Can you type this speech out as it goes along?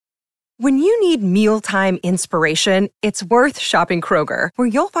When you need mealtime inspiration, it's worth shopping Kroger, where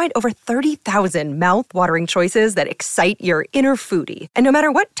you'll find over 30,000 mouth-watering choices that excite your inner foodie. And no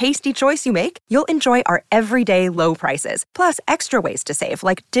matter what tasty choice you make, you'll enjoy our everyday low prices, plus extra ways to save,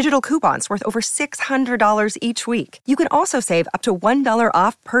 like digital coupons worth over $600 each week. You can also save up to $1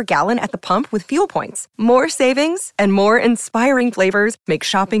 off per gallon at the pump with fuel points. More savings and more inspiring flavors make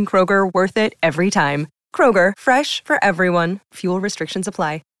shopping Kroger worth it every time. Kroger, fresh for everyone. Fuel restrictions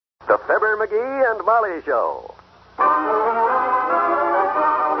apply. The Fibber, McGee, and Molly Show.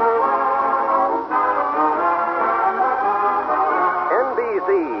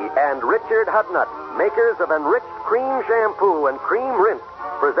 NBC and Richard Hudnut, makers of enriched cream shampoo and cream rinse,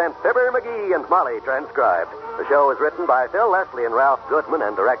 present Fibber, McGee, and Molly transcribed. The show is written by Phil Leslie and Ralph Goodman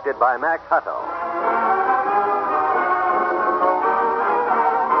and directed by Max Hutto.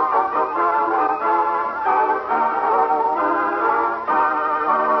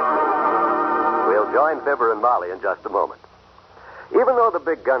 Join Fibber and Molly in just a moment. Even though the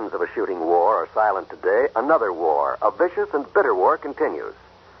big guns of a shooting war are silent today, another war, a vicious and bitter war, continues.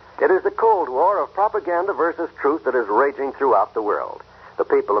 It is the Cold War of propaganda versus truth that is raging throughout the world. The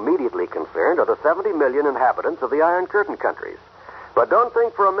people immediately concerned are the 70 million inhabitants of the Iron Curtain countries. But don't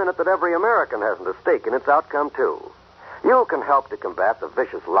think for a minute that every American hasn't a stake in its outcome, too. You can help to combat the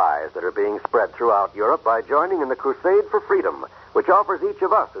vicious lies that are being spread throughout Europe by joining in the Crusade for Freedom, which offers each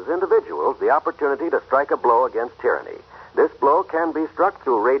of us as individuals the opportunity to strike a blow against tyranny. This blow can be struck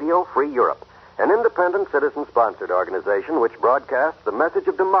through Radio Free Europe, an independent citizen-sponsored organization which broadcasts the message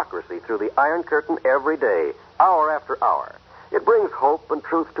of democracy through the Iron Curtain every day, hour after hour. It brings hope and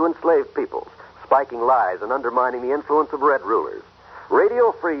truth to enslaved peoples, spiking lies and undermining the influence of red rulers.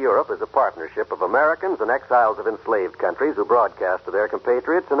 Radio Free Europe is a partnership of Americans and exiles of enslaved countries who broadcast to their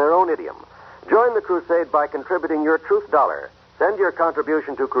compatriots in their own idiom. Join the crusade by contributing your truth dollar. Send your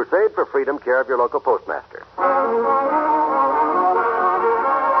contribution to Crusade for Freedom, care of your local postmaster.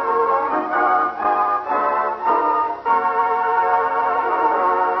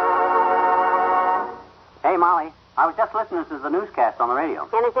 Hey, Molly, I was just listening to the newscast on the radio.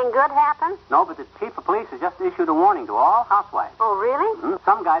 Anything good happen? No, but the chief of police has just issued a warning to all housewives. Oh, really?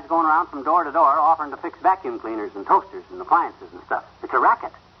 Some guy's going around from door to door offering to fix vacuum cleaners and toasters and appliances and stuff. It's a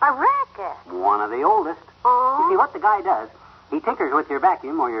racket. A racket? One of the oldest. Oh. You see, what the guy does, he tinkers with your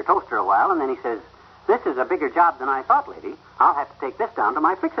vacuum or your toaster a while, and then he says, "This is a bigger job than I thought, lady. I'll have to take this down to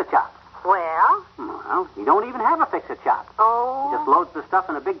my fix-it shop." Well, He don't even have a fix-it shop. Oh. He just loads the stuff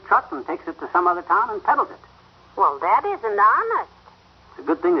in a big truck and takes it to some other town and peddles it. Well, that isn't honest. It's a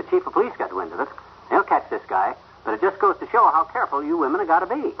good thing the chief of police got wind of it. They'll catch this guy, but it just goes to show how careful you women have got to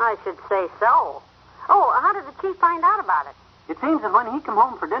be. I should say so. Oh, how did the chief find out about it? It seems that when he came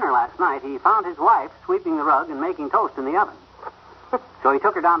home for dinner last night, he found his wife sweeping the rug and making toast in the oven. So he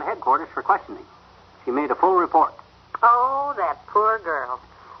took her down to headquarters for questioning. She made a full report. Oh, that poor girl.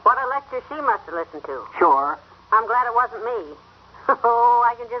 What a lecture she must have listened to. Sure. I'm glad it wasn't me. Oh,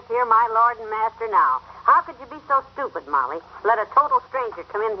 I can just hear my lord and master now. How could you be so stupid, Molly? Let a total stranger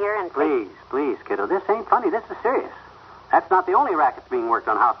come in here and... Please, kiddo. This ain't funny. This is serious. That's not the only racket being worked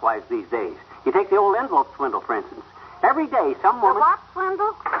on housewives these days. You take the old envelope swindle, for instance. Every day, some woman... The what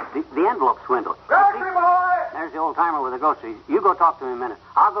swindle? The envelope swindle. Grocery boy! There's the old-timer with the groceries. You go talk to him a minute.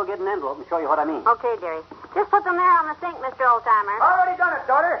 I'll go get an envelope and show you what I mean. Okay, dearie. Just put them there on the sink, Mr. Oldtimer. Already done it,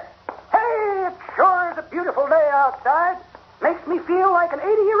 daughter. Hey, it sure is a beautiful day outside. Makes me feel like an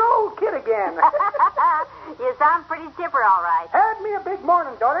 80-year-old kid again. You sound pretty chipper, all right. Had me a big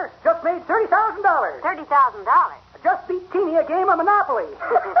morning, daughter. Just made $30,000. $30,000. Just beat Teeny a game of Monopoly.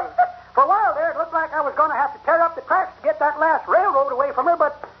 For a while there, it looked like I was going to have to tear up the tracks to get that last railroad away from her,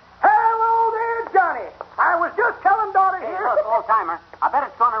 but hello there, Johnny. I was just telling daughter Hey, here... look, old-timer, I bet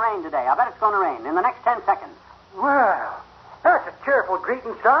it's going to rain today. I bet it's going to rain in the next 10 seconds. Well, that's a cheerful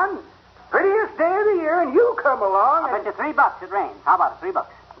greeting, son. Prettiest day of the year, and you come along I bet you $3 it rains. How about it, $3?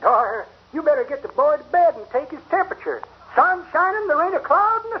 Daughter, you better get the boy to bed and take his temperature. Sun shining, there ain't a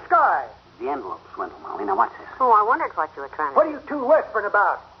cloud in the sky. The envelope swindle, Molly. Now, watch this. Oh, I wondered what you were trying to What are you two whispering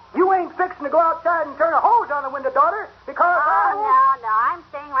about? You ain't fixing to go outside and turn a hose on the window, daughter, because no. I'm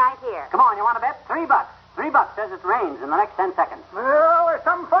staying right here. Come on, you want to bet? $3. $3 says it rains in the next 10 seconds. Well, there's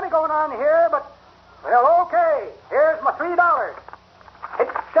something funny going on here, but... Well, okay. Here's my $3.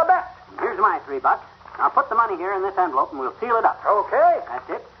 It's a bet. Here's my $3. Now put the money here in this envelope and we'll seal it up. Okay. That's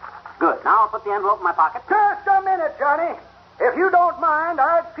it. Good. Now I'll put the envelope in my pocket. Just a minute, Johnny. If you don't mind,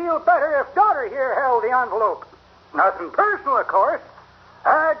 I'd feel better if daughter here held the envelope. Nothing personal, of course.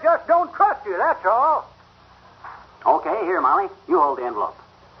 I just don't trust you, that's all. Okay, here, Molly. You hold the envelope.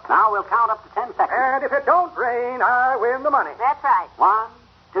 Now we'll count up to 10 seconds. And if it don't rain, I win the money. That's right. 1,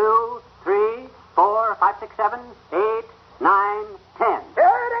 2, 6, 7, 8, 9, 10. It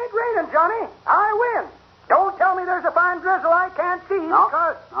ain't raining, Johnny. I win. Don't tell me there's a fine drizzle I can't see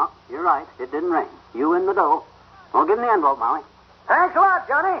because... No, you're right. It didn't rain. You win the dough. Well, give him the envelope, Molly. Thanks a lot,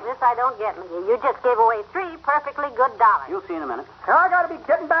 Johnny. This I don't get, McGee. You just gave away $3 perfectly good dollars. You'll see in a minute. Now, I gotta be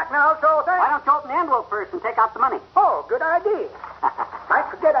getting back now, so thanks. Why don't you open the envelope first and take out the money? Oh, good idea. I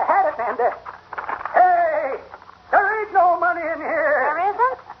forget I had it, and... Hey! There ain't no money in here. There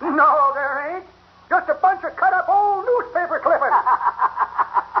isn't? No, there ain't. Just a bunch of cut-up old newspaper clippings.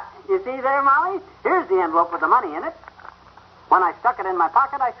 You see there, Molly? Here's the envelope with the money in it. When I stuck it in my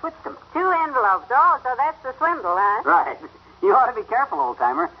pocket, I switched them. 2 envelopes. Oh, so that's the swindle, huh? Right. You ought to be careful,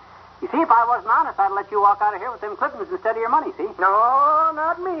 old-timer. You see, if I wasn't honest, I'd let you walk out of here with them clippings instead of your money, see? No,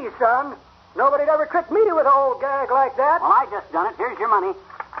 not me, son. Nobody'd ever trick me with an old gag like that. Well, I just done it. Here's your money.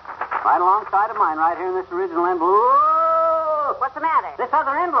 Right alongside of mine, right here in this original envelope. Whoa! What's the matter? This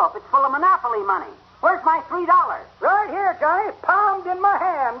other envelope, it's full of Monopoly money. Where's my $3? Right here, Johnny, palmed in my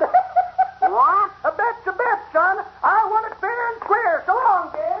hand. What? A bet's a bet, son. I want it fair and square. So long,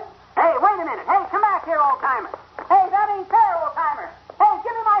 kid. Hey, wait a minute. Hey, come back here, old-timer. Hey, that ain't fair, old-timer. Hey,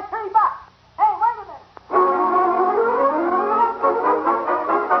 give me my $3. Hey, wait a minute.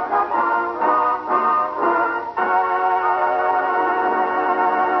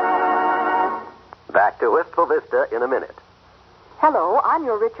 Back to Wistful Vista in a minute. Hello, I'm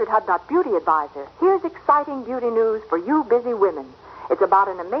your Richard Hudnut beauty advisor. Here's exciting beauty news for you busy women. It's about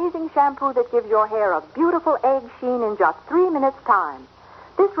an amazing shampoo that gives your hair a beautiful egg sheen in just 3 minutes' time.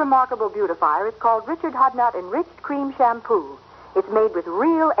 This remarkable beautifier is called Richard Hudnut Enriched Cream Shampoo. It's made with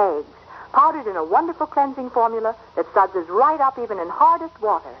real eggs, powdered in a wonderful cleansing formula that suds right up even in hardest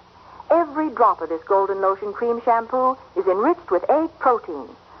water. Every drop of this golden lotion cream shampoo is enriched with egg protein.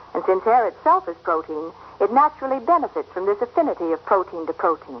 And since hair itself is protein, it naturally benefits from this affinity of protein to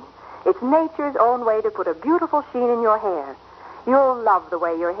protein. It's nature's own way to put a beautiful sheen in your hair. You'll love the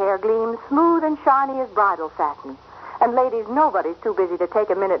way your hair gleams smooth and shiny as bridal satin. And ladies, nobody's too busy to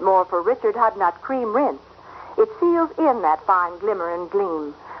take a minute more for Richard Hudnut Cream Rinse. It seals in that fine glimmer and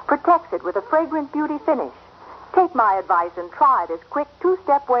gleam, protects it with a fragrant beauty finish. Take my advice and try this quick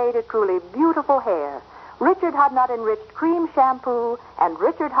 2-step way to truly beautiful hair. Richard Hudnut Enriched Cream Shampoo and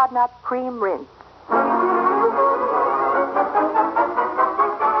Richard Hudnut Cream Rinse.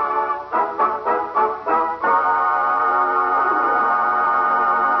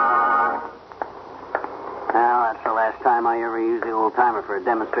 Time I ever used the old-timer for a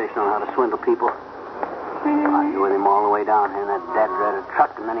demonstration on how to swindle people. I'll be with him all the way down here in that dead-dreaded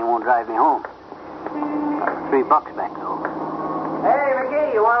truck, and then he won't drive me home. $3 back, though. Hey,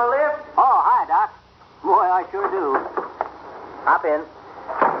 McGee, you want a lift? Oh, hi, Doc. Boy, I sure do. Hop in.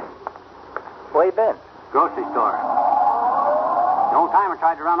 Where you been? Grocery store. The old-timer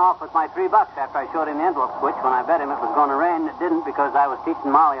tried to run off with my $3 after I showed him the envelope switch when I bet him it was going to rain. It didn't because I was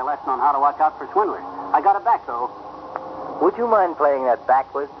teaching Molly a lesson on how to watch out for swindlers. I got it back, though. Would you mind playing that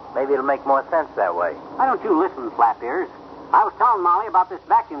backwards? Maybe it'll make more sense that way. Why don't you listen, flap ears? I was telling Molly about this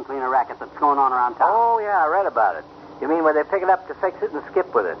vacuum cleaner racket that's going on around town. Oh, yeah, I read about it. You mean where they pick it up to fix it and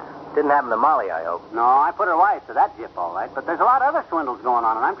skip with it? Didn't happen to Molly, I hope. No, I put her wise to that jip, all right. But there's a lot of other swindles going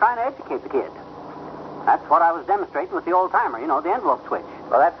on, and I'm trying to educate the kid. That's what I was demonstrating with the old-timer, you know, the envelope switch.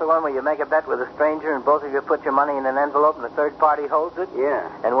 Well, that's the one where you make a bet with a stranger and both of you put your money in an envelope and the third party holds it? Yeah.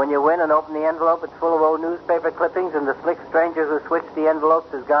 And when you win and open the envelope, it's full of old newspaper clippings and the slick stranger who switched the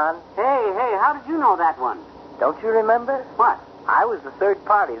envelopes is gone? Hey, how did you know that one? Don't you remember? What? I was the third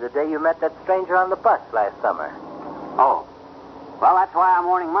party the day you met that stranger on the bus last summer. Oh. Well, that's why I'm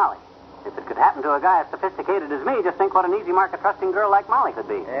warning Molly. If it could happen to a guy as sophisticated as me, just think what an easy mark a trusting girl like Molly could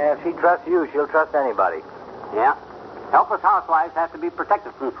be. Yeah, if she trusts you, she'll trust anybody. Yeah. Helpless housewives have to be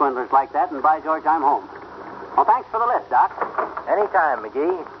protected from swindlers like that, and by George, I'm home. Well, thanks for the lift, Doc. Anytime,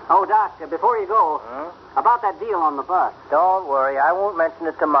 McGee. Oh, Doc, before you go, about that deal on the bus. Don't worry, I won't mention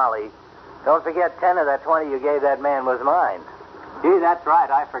it to Molly. Don't forget 10 of that 20 you gave that man was mine. Gee, that's right,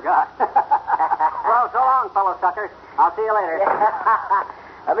 I forgot. Well, so long, fellow sucker. I'll see you later.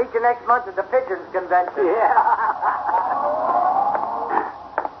 I'll meet you next month at the Pigeons Convention. Yeah.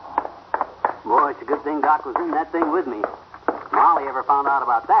 Boy, it's a good thing Doc was in that thing with me. Molly ever found out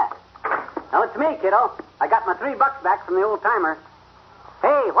about that. Now, it's me, kiddo. I got my $3 back from the old-timer.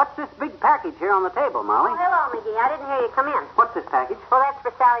 Hey, what's this big package here on the table, Molly? Oh, hello, McGee. I didn't hear you come in. What's this package? Well, that's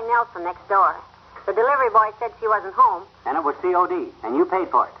for Sally Nelson next door. The delivery boy said she wasn't home. And it was COD, and you paid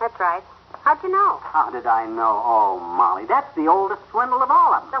for it. That's right. How'd you know? How did I know? Oh, Molly, that's the oldest swindle of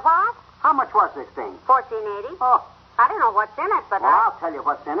all of them. The what? How much was this thing? $14.80. Oh, I don't know what's in it, but Well, I'll tell you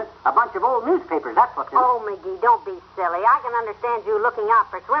what's in it. A bunch of old newspapers, that's what's in it. Oh, McGee, don't be silly. I can understand you looking out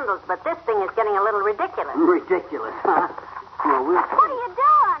for swindles, but this thing is getting a little ridiculous. Ridiculous, huh? Well, we'll What are you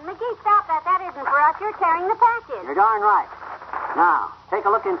doing? McGee, stop that. That isn't for us. You're carrying the package. You're darn right. Now, take a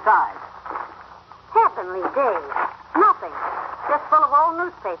look inside. Heavenly days. Nothing. Just full of old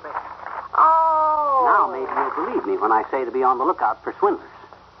newspapers. Oh. Now maybe you'll believe me when I say to be on the lookout for swindlers.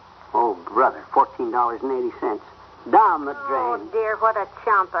 Oh, brother, $14.80. Down the Oh, drain. dear, what a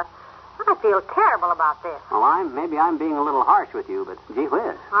chomper. I feel terrible about this. Well, maybe I'm being a little harsh with you, but gee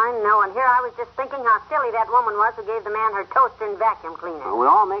whiz. I know, and here I was just thinking how silly that woman was who gave the man her toaster and vacuum cleaner. Well, we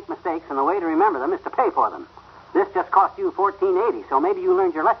all make mistakes, and the way to remember them is to pay for them. This just cost you $14.80, so maybe you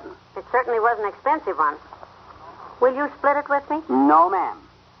learned your lesson. It certainly was an expensive one. Will you split it with me? No, ma'am.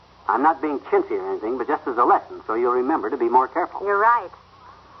 I'm not being chintzy or anything, but just as a lesson, so you'll remember to be more careful. You're right.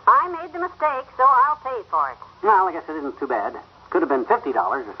 I made the mistake, so I'll pay for it. Well, I guess it isn't too bad. Could have been $50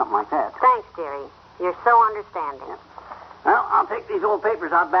 or something like that. Thanks, dearie. You're so understanding. Well, I'll take these old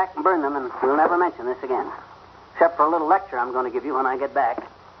papers out back and burn them, and we'll never mention this again. Except for a little lecture I'm going to give you when I get back.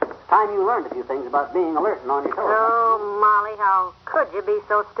 It's time you learned a few things about being alert and on your toes. Oh, Molly, how could you be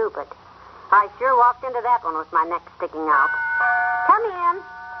so stupid? I sure walked into that one with my neck sticking out. Come in.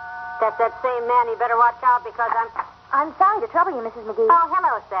 That's that same man. You better watch out because I'm sorry to trouble you, Mrs. McGee. Oh,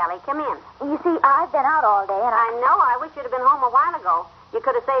 hello, Sally. Come in. You see, I've been out all day, and I know. I wish you'd have been home a while ago. You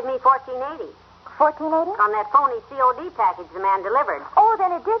could have saved me $14.80 $14.80? on that phony COD package the man delivered. Oh,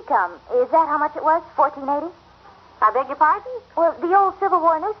 then it did come. Is that how much it was? $14.80? I beg your pardon? Well, the old Civil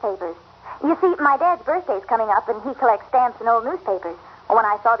War newspapers. You see, my dad's birthday's coming up, and he collects stamps and old newspapers. When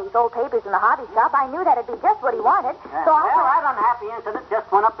I saw these old papers in the hobby shop, I knew that'd be just what he wanted. So I well, that unhappy incident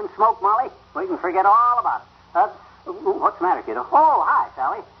just went up in smoke, Molly. We can forget all about it. What's the matter, kiddo? Oh, hi,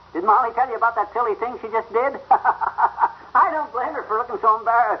 Sally. Did Molly tell you about that silly thing she just did? I don't blame her for looking so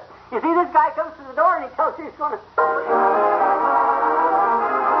embarrassed. You see, this guy comes to the door and he tells her he's going to...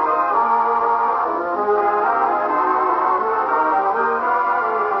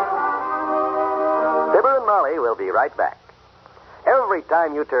 Fibber and Molly will be right back. Every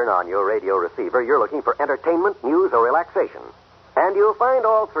time you turn on your radio receiver, you're looking for entertainment, news, or relaxation. And you'll find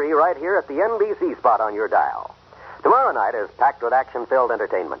all three right here at the NBC spot on your dial. Tomorrow night is packed with action-filled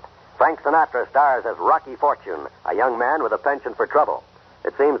entertainment. Frank Sinatra stars as Rocky Fortune, a young man with a penchant for trouble.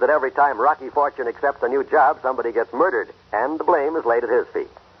 It seems that every time Rocky Fortune accepts a new job, somebody gets murdered, and the blame is laid at his feet.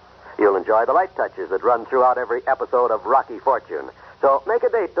 You'll enjoy the light touches that run throughout every episode of Rocky Fortune. So make a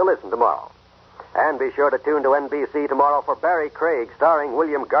date to listen tomorrow. And be sure to tune to NBC tomorrow for Barry Craig, starring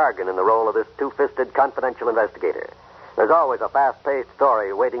William Gargan in the role of this two-fisted confidential investigator. There's always a fast-paced story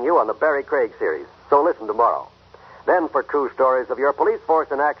awaiting you on the Barry Craig series, so listen tomorrow. Then for true stories of your police force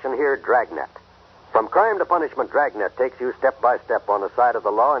in action, hear Dragnet. From crime to punishment, Dragnet takes you step by step on the side of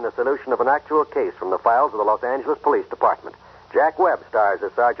the law in the solution of an actual case from the files of the Los Angeles Police Department. Jack Webb stars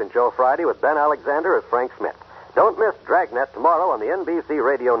as Sergeant Joe Friday with Ben Alexander as Frank Smith. Don't miss Dragnet tomorrow on the NBC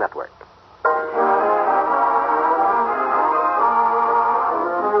Radio Network.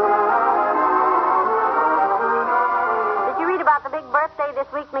 Did you read about the big birthday this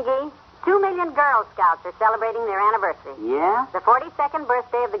week, McGee? 2 million Girl Scouts are celebrating their anniversary. Yeah? The 42nd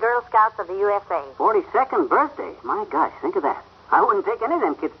birthday of the Girl Scouts of the USA. 42nd birthday? My gosh, think of that. I wouldn't take any of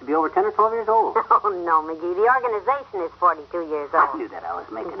them kids to be over 10 or 12 years old. Oh, no, McGee. The organization is 42 years I old. knew that I was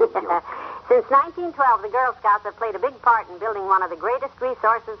making a joke. Since 1912, the Girl Scouts have played a big part in building one of the greatest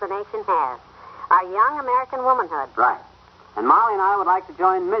resources the nation has. Our young American womanhood. Right. And Molly and I would like to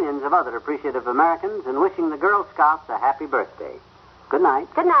join millions of other appreciative Americans in wishing the Girl Scouts a happy birthday. Good night.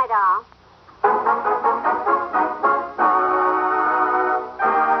 Good night, all.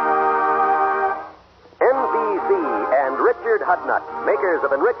 NBC and Richard Hudnut, makers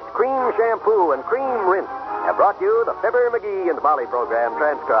of enriched cream shampoo and cream rinse, have brought you the Fibber, McGee, and Molly program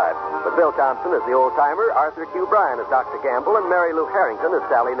transcribed, with Bill Thompson as the old-timer, Arthur Q. Bryan as Dr. Gamble, and Mary Lou Harrington as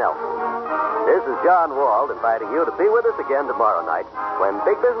Sally Nelson. This is John Wald inviting you to be with us again tomorrow night when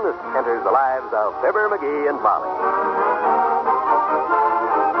big business enters the lives of Fibber, McGee, and Molly.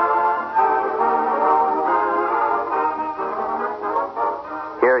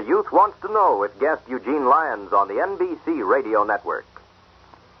 Hear Youth Wants to Know with guest Eugene Lyons on the NBC Radio Network.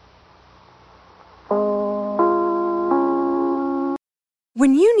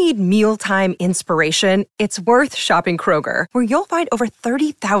 When you need mealtime inspiration, it's worth shopping Kroger, where you'll find over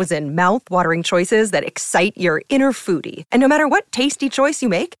 30,000 mouth-watering choices that excite your inner foodie. And no matter what tasty choice you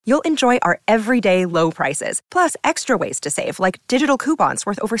make, you'll enjoy our everyday low prices, plus extra ways to save, like digital coupons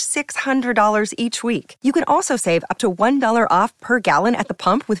worth over $600 each week. You can also save up to $1 off per gallon at the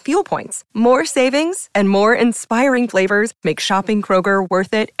pump with fuel points. More savings and more inspiring flavors make shopping Kroger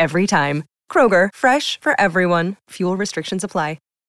worth it every time. Kroger, fresh for everyone. Fuel restrictions apply.